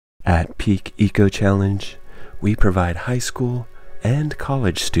At Peak Eco Challenge, we provide high school and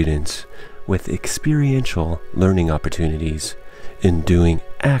college students with experiential learning opportunities in doing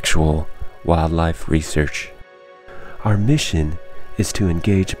actual wildlife research. Our mission is to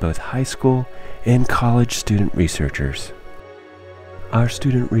engage both high school and college student researchers. Our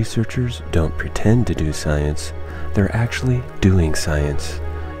student researchers don't pretend to do science, they're actually doing science.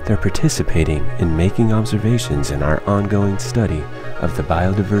 They're participating in making observations in our ongoing study of the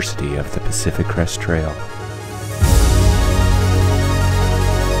biodiversity of the Pacific Crest Trail.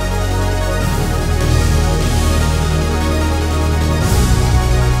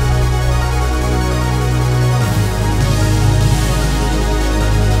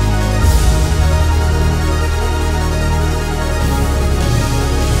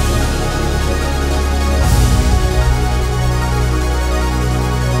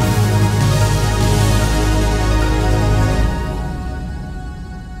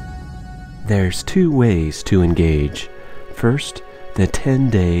 There's two ways to engage. First, the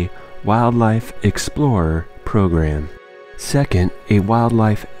 10-day Wildlife Explorer program. Second, a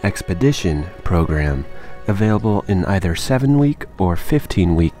Wildlife Expedition program, available in either 7-week or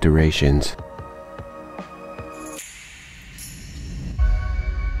 15-week durations.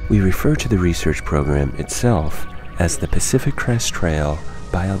 We refer to the research program itself as the Pacific Crest Trail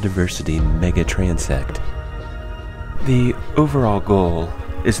Biodiversity Mega-Transect. The overall goal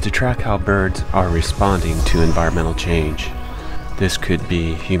is to track how birds are responding to environmental change. This could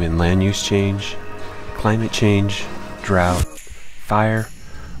be human land use change, climate change, drought, fire,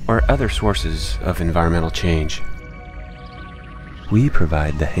 or other sources of environmental change. We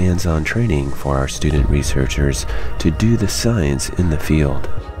provide the hands-on training for our student researchers to do the science in the field.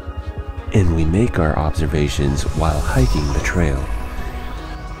 And we make our observations while hiking the trail.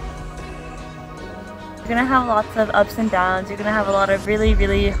 You're going to have lots of ups and downs. You're going to have a lot of really,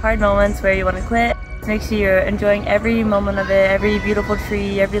 really hard moments where you want to quit. Make sure you're enjoying every moment of it, every beautiful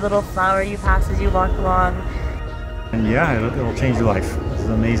tree, every little flower you pass as you walk along. And yeah, it'll change your life. It's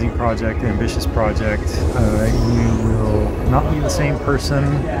an amazing project, an ambitious project. You will not be the same person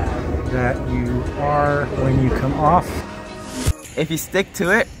that you are when you come off. If you stick to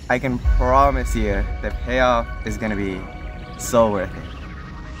it, I can promise you the payoff is going to be so worth it.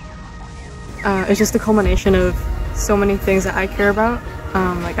 It's just a culmination of so many things that I care about,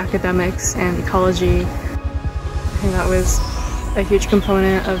 like academics and ecology. I think that was a huge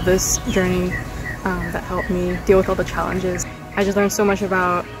component of this journey that helped me deal with all the challenges. I just learned so much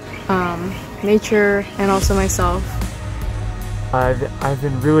about nature and also myself. I've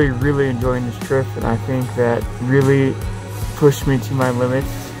been really enjoying this trip, and I think that really pushed me to my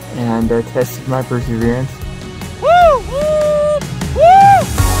limits and tested my perseverance. Woo! Woo! Woo!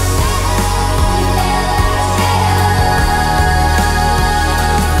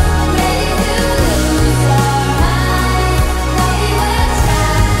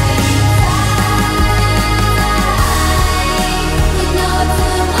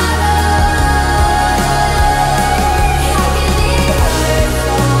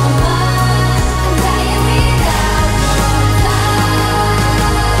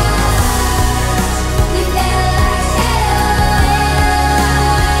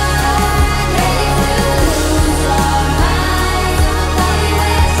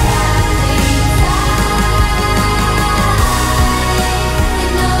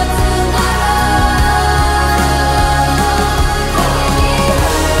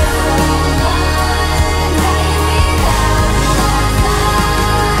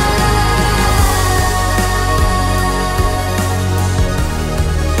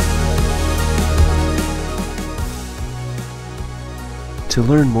 To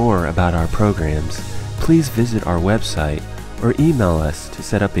learn more about our programs, please visit our website or email us to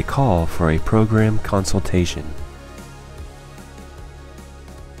set up a call for a program consultation.